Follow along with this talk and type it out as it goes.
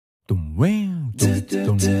Oh,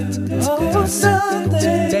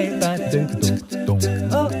 Sunday.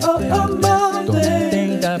 Oh, Monday.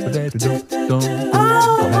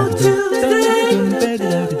 Oh, Tuesday.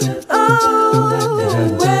 Oh,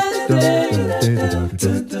 Wednesday.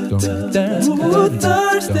 Oh,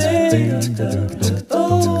 Thursday.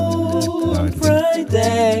 Oh,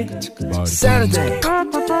 Friday. Saturday.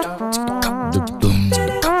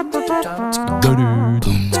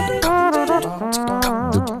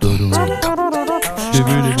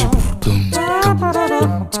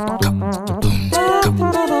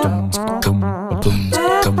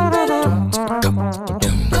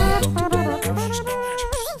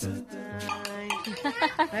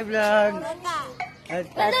 Hi vlog.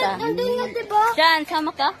 Tata. Diyan, sama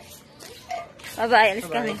ka? Bye-bye, alis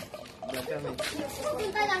kami.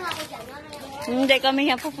 Hindi kami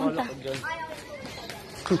yan pupunta.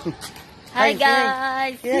 Hi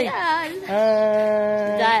guys! Yan!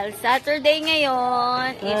 Dahil Saturday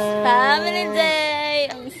ngayon, it's family day!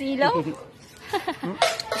 Ang silaw!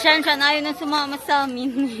 Siya ayaw na sumama sa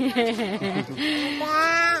amin.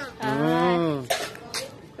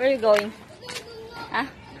 Where are you going? Ah?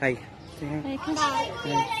 Hi. Hi.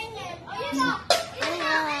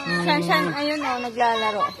 Shan, ayun o,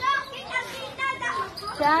 naglalaro.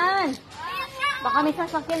 Shan! Baka may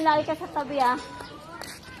sasakyan lagi ka sa tabi ah.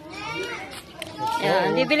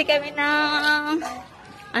 Yan, bibili kami ng...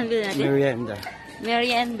 Ano bilhin natin? Merienda.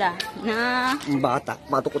 Merienda. Na... Bata.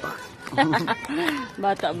 Batukuta.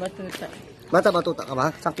 Bata-batuta. Bata-batuta ka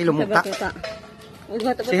ba? Isang kilo mukha. Bata-batuta. Huwag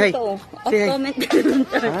bata-batuta Say hi. o. Say hi. Off-comment ka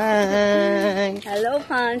naman. Hi. Hello,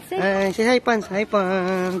 Pans. Hi. Say hi, Pans. Hi,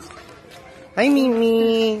 Pans. Hi,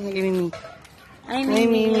 Mimi. Hi, Mimi. Hi, Hi,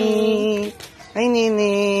 Mimi. Hi,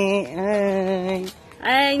 Nene. Hi.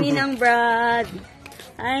 Ay, Ninang Brad.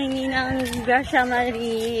 Ay, Ninang Gracia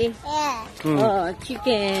Marie. Oh,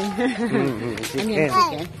 chicken. Ano yung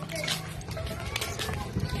chicken?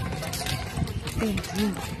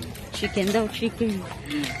 Chicken daw, chicken.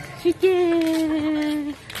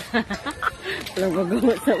 Chicken! Walang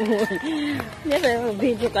magawa sa buhay. Hindi, pero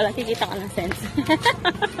video ka lang, kikita ka ng sense.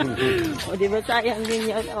 O, diba sayang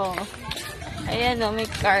din yun? O. Ayan o, may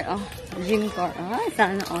car o. Gym car. Ah,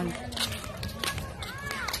 sana on.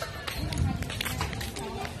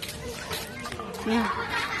 Yan.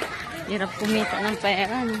 Hirap kumita ng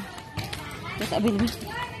pera. No? Mas abin mo.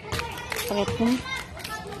 Palit ko.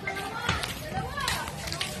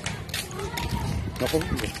 Ako,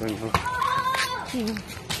 gusto nyo. Sino?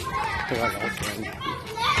 Tuwala ko sa kanya.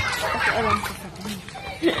 Kasi alam ko sa kanya.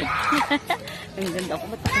 Ang ganda ko.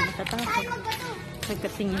 Ba't ako matatakot?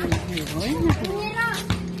 Nagkatingin lang yun.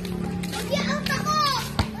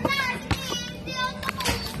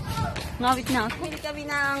 Ngawit na ako. Hindi kami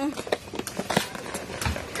ng...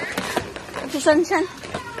 Susan-san.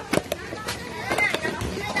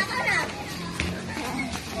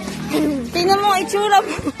 Tingnan mo ang itsura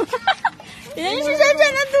mo. Tingnan mo si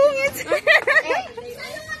Susan-san na tungit.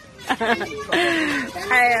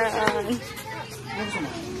 Ayan.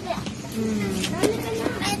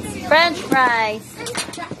 French fries.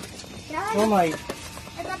 Oh my.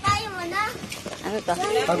 Ano to?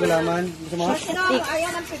 Pagulaman. Gusto mo? Stick.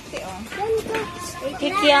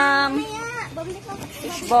 Kikiam.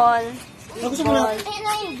 Fishball. Gusto mo na?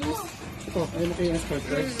 Ito, ayun na kayo yung sport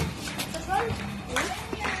rice.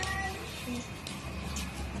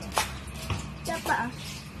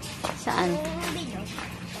 Saan?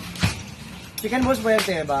 Chicken balls ba yan,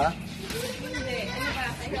 te, ba?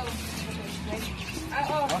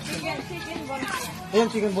 Ayun,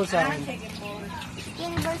 chicken balls sa akin.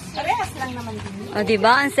 Parehas lang naman din. O,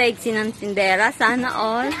 diba? Ang sexy ng tindera. Sana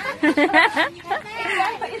all.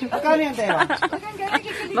 Magkano yan, te, ba?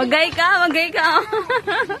 Magay ka, magay ka.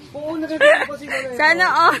 Oo, nakikita ko sila. Sana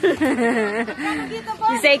all.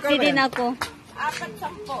 Sexy din ako.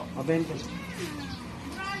 4-10. Mabente.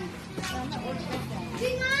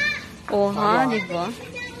 Oh, ha? Diba?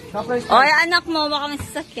 Surprise. O, ay, anak mo. Baka may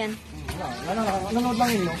sasakyan. Nanonood lang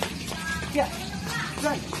yun, no? Yeah.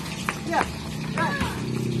 Right. Yeah.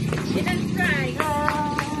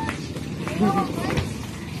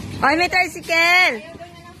 Ay, may tricycle.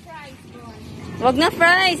 Wag na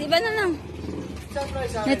fries. Iba na lang.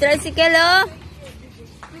 May tricycle, oh.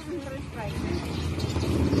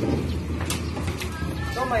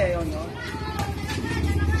 Ito maya yun, no?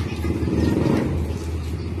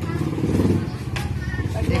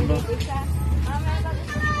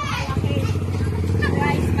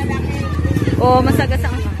 Oh,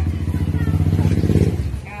 masagasang ka.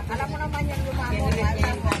 Alam mo naman yung lumamo.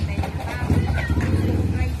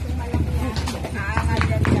 Naangal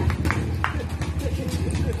yan siya.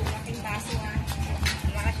 Malaking baso ha.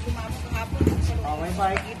 Lakas lumamo.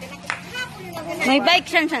 May bike. May bike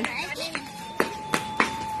siyan.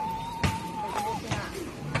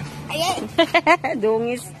 Ayan.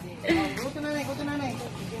 Dungis. Go to nanay.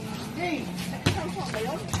 Hey!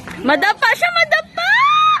 Madapa siya, madapa!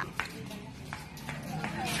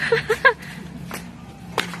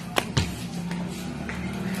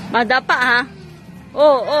 Madapa, ha?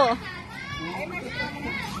 Oo.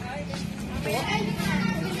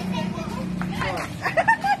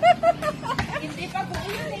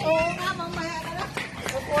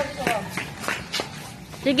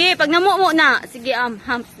 Sige, pag namumu na. Sige,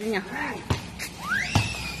 humps niya.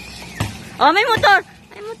 Oh, may motor.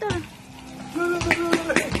 May motor.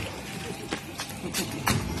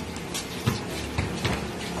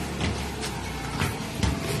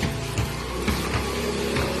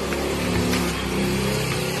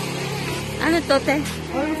 Ano to, te?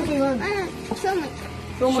 Ano ito sa'yo?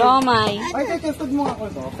 Siomay. Ay, tested mo nga ako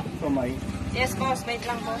ito. Sumay. Yes, boss. Wait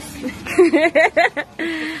lang, boss.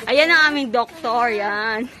 Ayan ang aming doktor,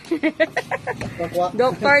 yan. Kakwak.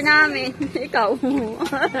 Doktor namin. Ikaw.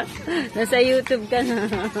 Nasa YouTube ka na.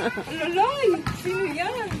 Loloy! Sino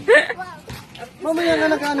yan? Mamaya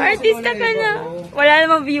na nag-ano. Artista ka na. Wala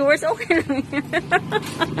namang viewers. Okay lang yan.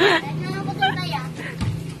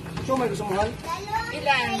 Sumay, gusto mo hal?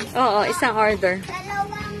 Ilan? Oo, isang order.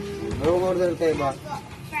 Anong order tayo ba?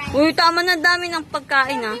 Uy, tama na dami ng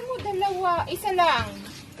pagkain, ah. Sabi mo dalawa. Isa lang.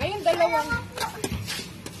 Ngayon dalawang.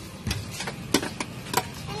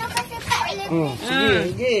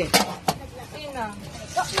 Sige. Sino?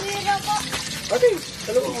 Ate,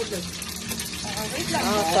 dalawang order. Wait lang.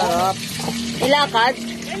 Oh, sarap. Ilakad?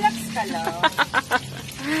 Relax ka lang.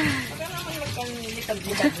 Huwag ka naman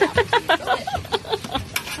magpanilikag-likag na.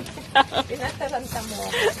 Pinataranta mo.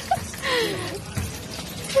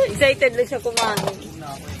 Excited lang siya kumain.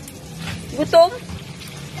 Gutom?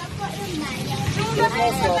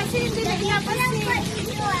 Kasi hindi naglapasin.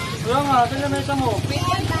 Wala nga, ito na mesa mo.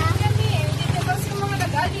 Bigyan na kami. Hindi ka kasi mga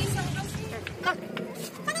nag-alisan kasi.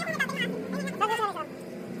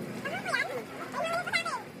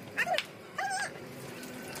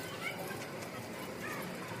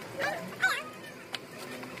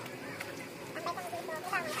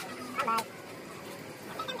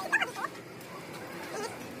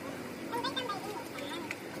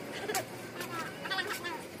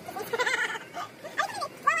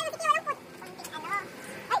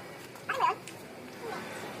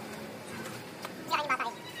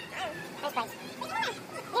 Thank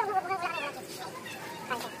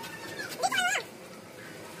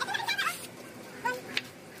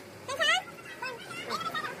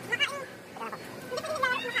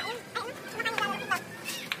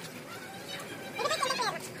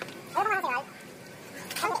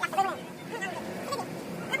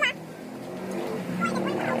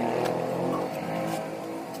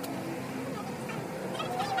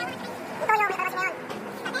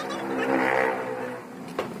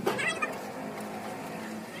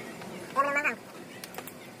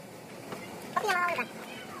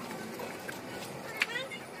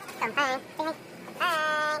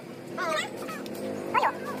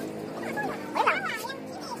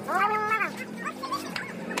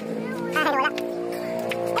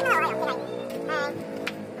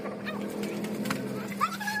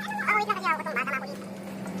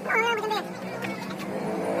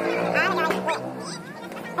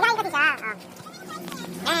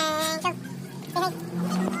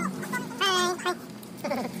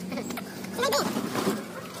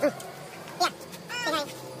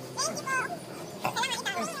you.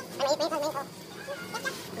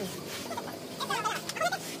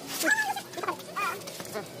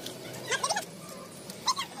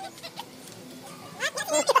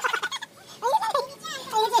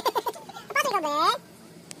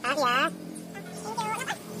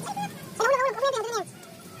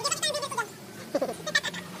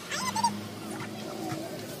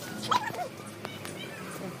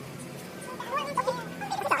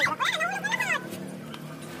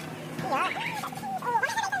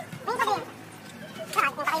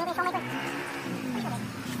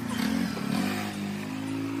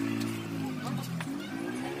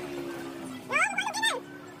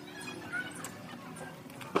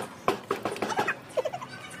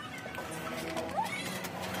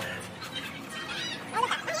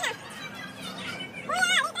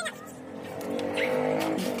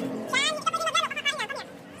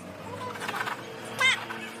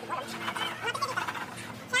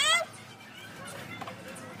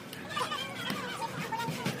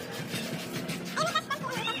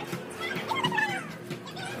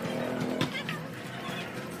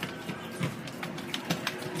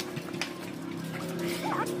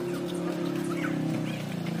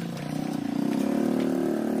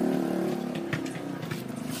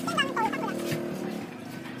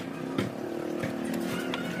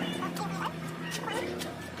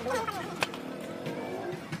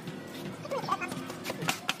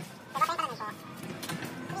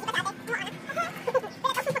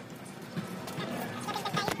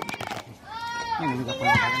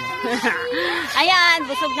 Ayan,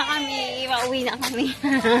 busog na kami. Pauwi na kami.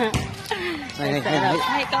 Ay,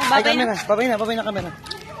 Ay, ikaw, Ay, babay na. babay na kamera.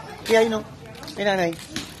 Tiya, yun o. Ay, nanay.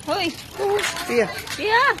 Hoy, Tiya.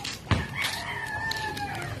 Tia.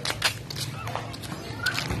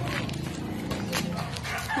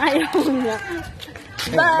 Ayaw na.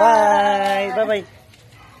 Bye. Bye-bye.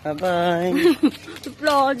 Bye-bye.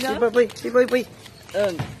 Tuplona. Bye-bye.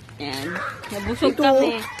 Yan. Nabusog Ito. kami.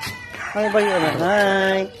 Hi, bye.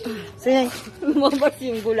 Hi. Say hi. Lumabas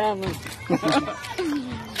yung gulaman.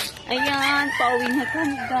 Ayan, pauwi na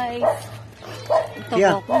kami, guys. Ito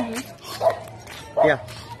Yeah. ko. Tiya.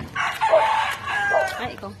 Ay,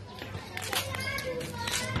 ikaw.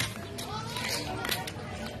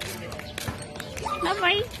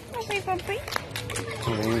 Bye-bye. Bye-bye.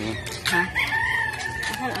 Ha?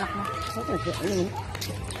 Asan anak mo?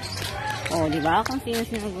 Oh, di ba? Kung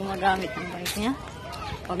sino-sino gumagamit ng bike niya.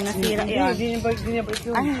 Pag nasira yan. Hindi niya bike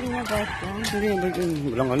yun. Ah, hindi niya bike yan. Hindi niya bike yun.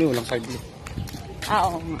 Walang side view. Ah,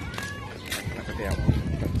 oo nga. Nakataya ako.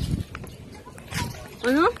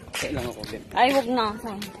 Ano? Kaya lang ako din. Ay, wag na.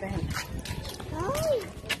 Saan? Ay!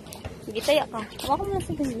 Sige, taya ka. Hawa ko muna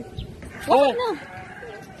sa ganyan. Wag na.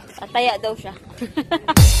 Tataya daw siya.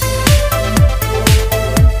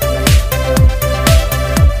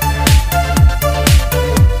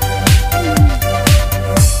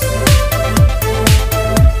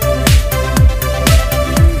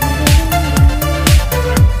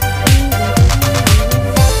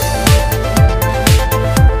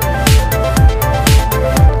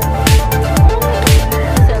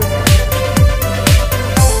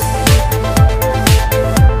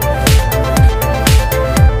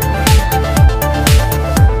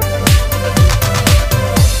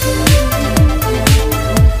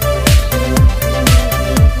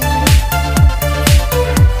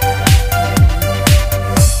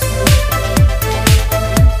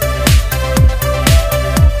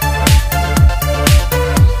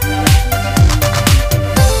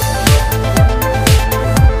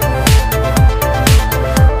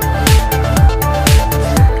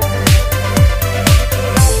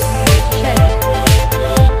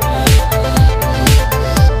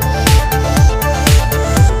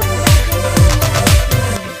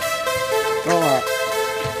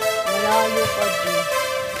 Malayo pa din.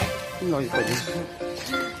 Ano pa din?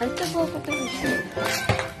 Ang tabaw ko ito.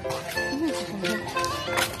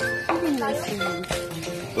 Ano na sila?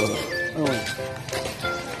 Oo.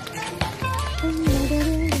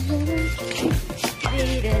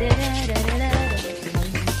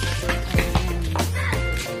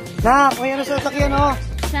 Nak, may ano sa sakyan oh.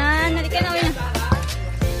 Saan? Halika na, uwi na.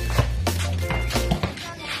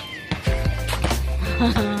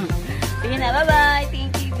 Sige na, bye-bye.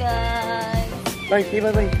 Thank you, guys.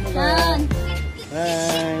 Bye, bye. Saan?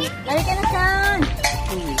 Bye. Halika na, saan?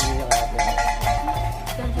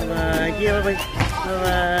 Bye. Bye.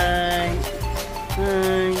 Bye.